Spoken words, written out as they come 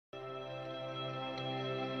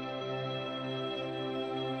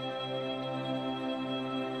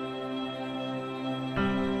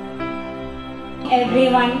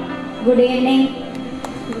everyone. Good evening.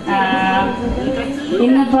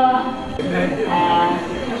 ഇന്നിപ്പോൾ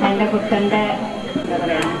എൻ്റെ കുട്ടൻ്റെ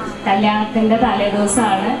കല്യാണത്തിൻ്റെ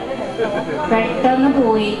തലേദിവസമാണ്. പെട്ടെന്ന്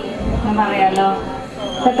പോയി എന്ന് പറയാലോ.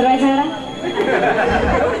 എത്ര വയസ്സാണ്?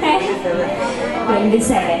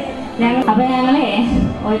 27. അപ്പം ഞങ്ങളെ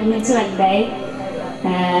ഒരുമിച്ച് വലുതായി.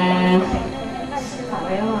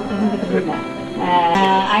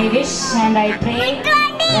 I wish and I pray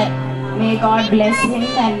that may God bless him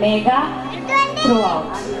and Megha throughout.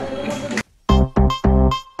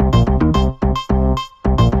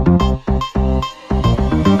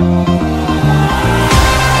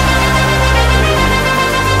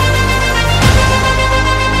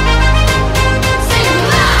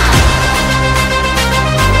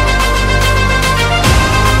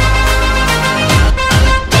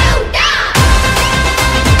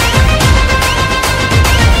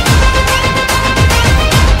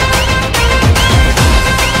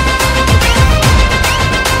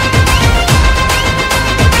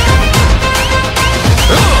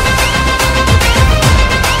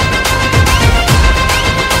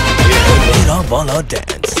 Wanna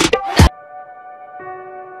dance?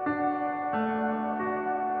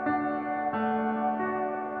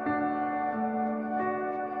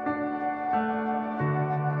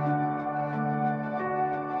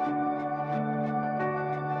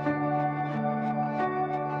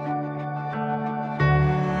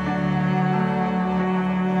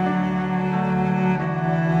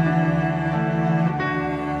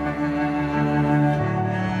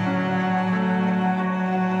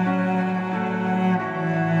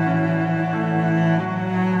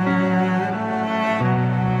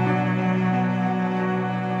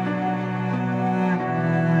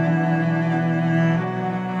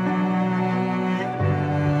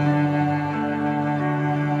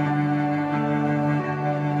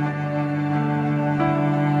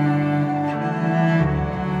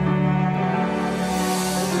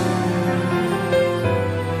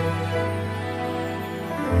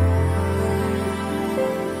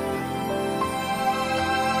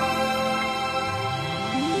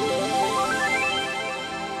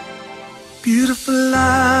 Beautiful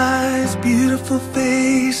eyes, beautiful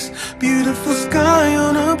face, beautiful sky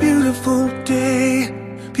on a beautiful day,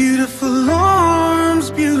 beautiful arms,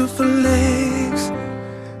 beautiful legs.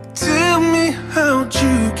 Tell me, how'd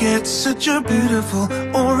you get such a beautiful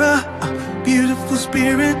aura, a beautiful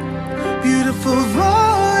spirit, beautiful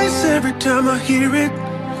voice every time I hear it,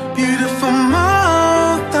 beautiful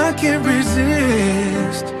mouth I can't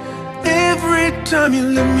resist. Every time you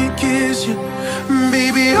let me kiss you,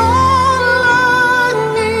 baby,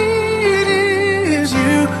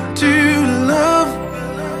 to love.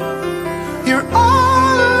 You're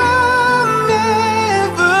all I'm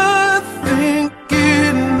ever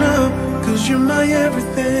thinking of, 'cause you're my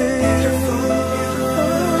everything.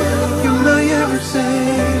 You're my everything.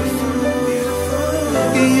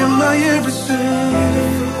 You're my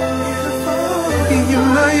everything. You're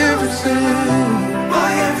my everything.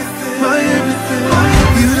 My everything. My everything.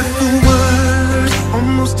 Beautiful words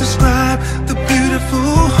almost describe the beautiful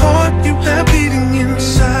heart you have beating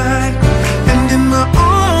inside. And in my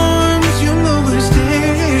arms you'll always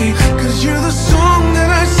stay, 'cause you're the song that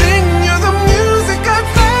I sing, you're the music I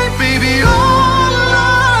play. Baby, all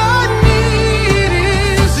I need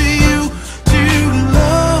is you to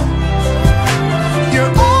love.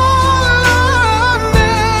 You're all I'm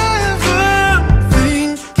ever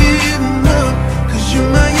thinking of, 'cause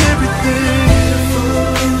you're my everything.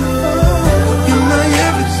 You're my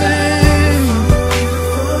everything.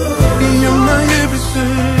 You're my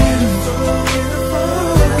everything.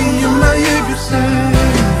 You're my everything.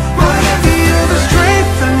 You're the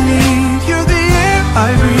strength I need. You're the air I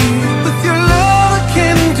breathe. With your love I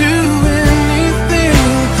can do anything.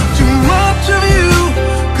 Too much of you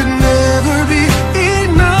could never be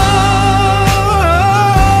enough.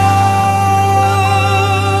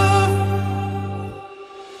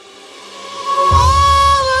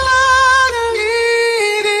 All I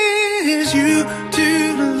need is you to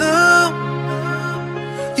love.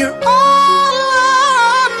 You're all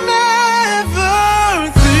I'm ever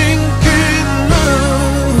thinking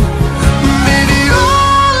of. Baby,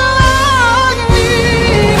 all I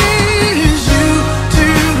need is you to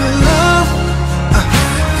love.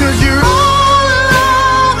 'Cause you're all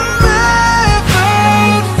I'm ever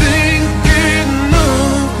thinking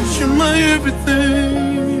of. 'Cause you're my everything.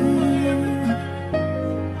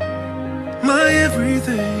 My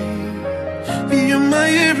everything. You're my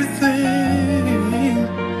everything.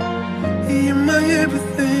 You're my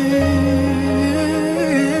everything.